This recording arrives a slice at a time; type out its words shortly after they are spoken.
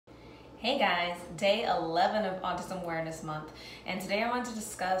Hey guys, day 11 of Autism Awareness Month, and today I want to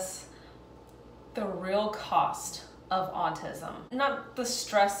discuss the real cost of autism. Not the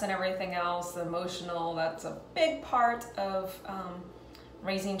stress and everything else, the emotional, that's a big part of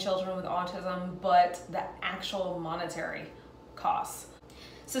raising children with autism, but the actual monetary costs.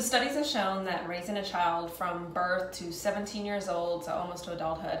 So studies have shown that raising a child from birth to 17 years old, so almost to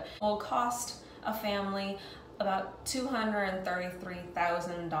adulthood, will cost a family about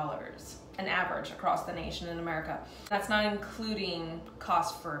 $233,000, an average across the nation in America. That's not including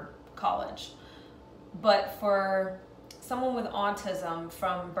cost for college. But for someone with autism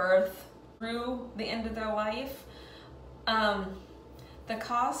from birth through the end of their life, the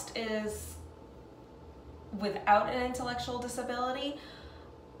cost is, without an intellectual disability,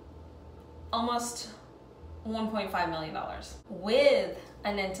 almost $1.5 million. With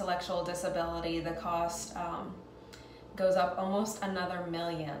an intellectual disability, the cost goes up almost another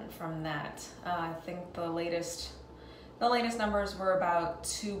million from that. I think the latest numbers were about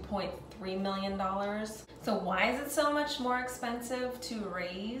 $2.3 million. So why is it so much more expensive to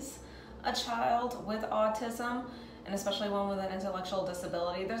raise a child with autism, and especially one with an intellectual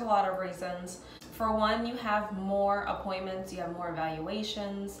disability? There's a lot of reasons. For one, you have more appointments, you have more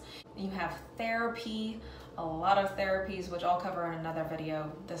evaluations, you have therapy, a lot of therapies, which I'll cover in another video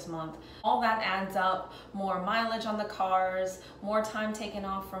this month. All that adds up, more mileage on the cars, more time taken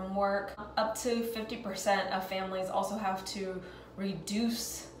off from work. Up to 50% of families also have to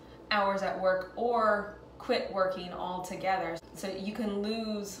reduce hours at work or quit working altogether. So you can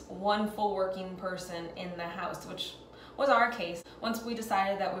lose one full working person in the house, which was our case once we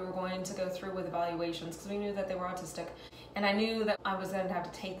decided that we were going to go through with evaluations, because we knew that they were autistic. And I knew that I was going to have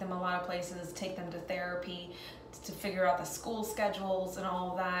to take them a lot of places, take them to therapy, to figure out the school schedules and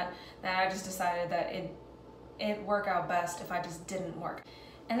all of that, that I just decided that it'd work out best if I just didn't work.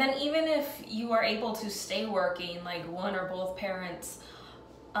 And then even if you are able to stay working, like one or both parents,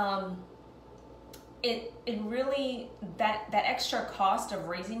 it really, that extra cost of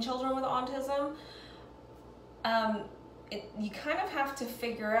raising children with autism, you kind of have to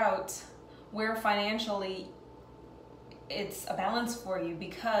figure out where financially it's a balance for you,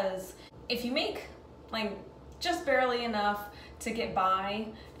 because if you make like just barely enough to get by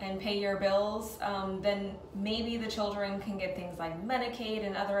and pay your bills, then maybe the children can get things like Medicaid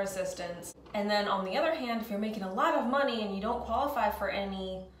and other assistance. And then on the other hand, if you're making a lot of money and you don't qualify for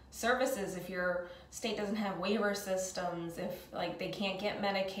any services, if your state doesn't have waiver systems, if like they can't get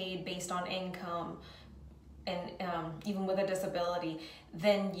Medicaid based on income, and even with a disability,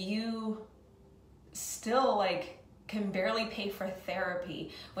 then you still like can barely pay for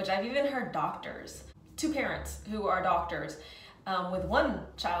therapy, which I've even heard doctors, two parents who are doctors with one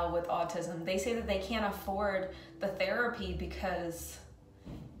child with autism, they say that they can't afford the therapy because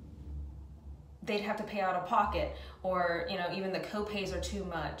they'd have to pay out of pocket, or even the co-pays are too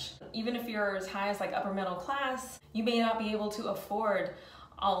much. Even if you're as high as like upper middle class, you may not be able to afford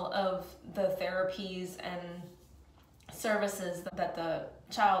all of the therapies and services that the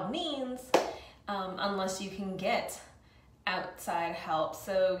child needs unless you can get outside help.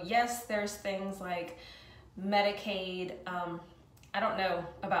 So yes, there's things like Medicaid. I don't know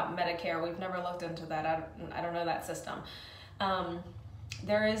about Medicare. We've never looked into that. I don't know that system.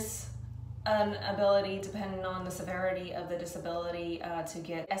 There is an ability, depending on the severity of the disability, to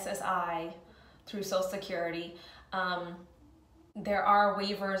get SSI through Social Security. There are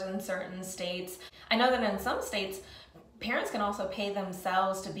waivers in certain states. I know that in some states, parents can also pay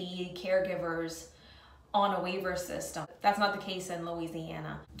themselves to be caregivers on a waiver system. That's not the case in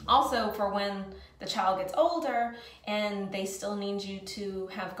Louisiana. Also, for when the child gets older and they still need you to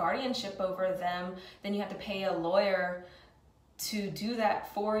have guardianship over them, then you have to pay a lawyer to do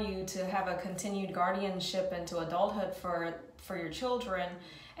that for you, to have a continued guardianship into adulthood for your children.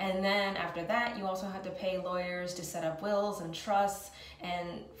 And then after that, you also have to pay lawyers to set up wills and trusts,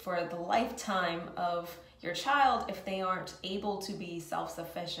 and for the lifetime of your child if they aren't able to be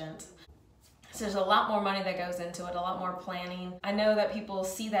self-sufficient. So there's a lot more money that goes into it, a lot more planning. I know that people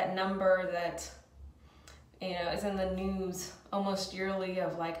see that number that is in the news almost yearly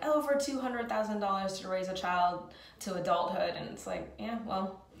of like over $200,000 to raise a child to adulthood, and it's like, yeah,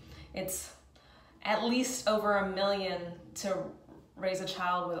 well, it's at least over $1 million to raise a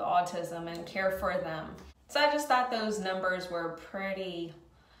child with autism and care for them. So I just thought those numbers were pretty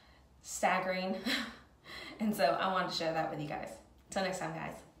staggering. And so I wanted to share that with you guys. Until next time,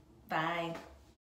 guys. Bye.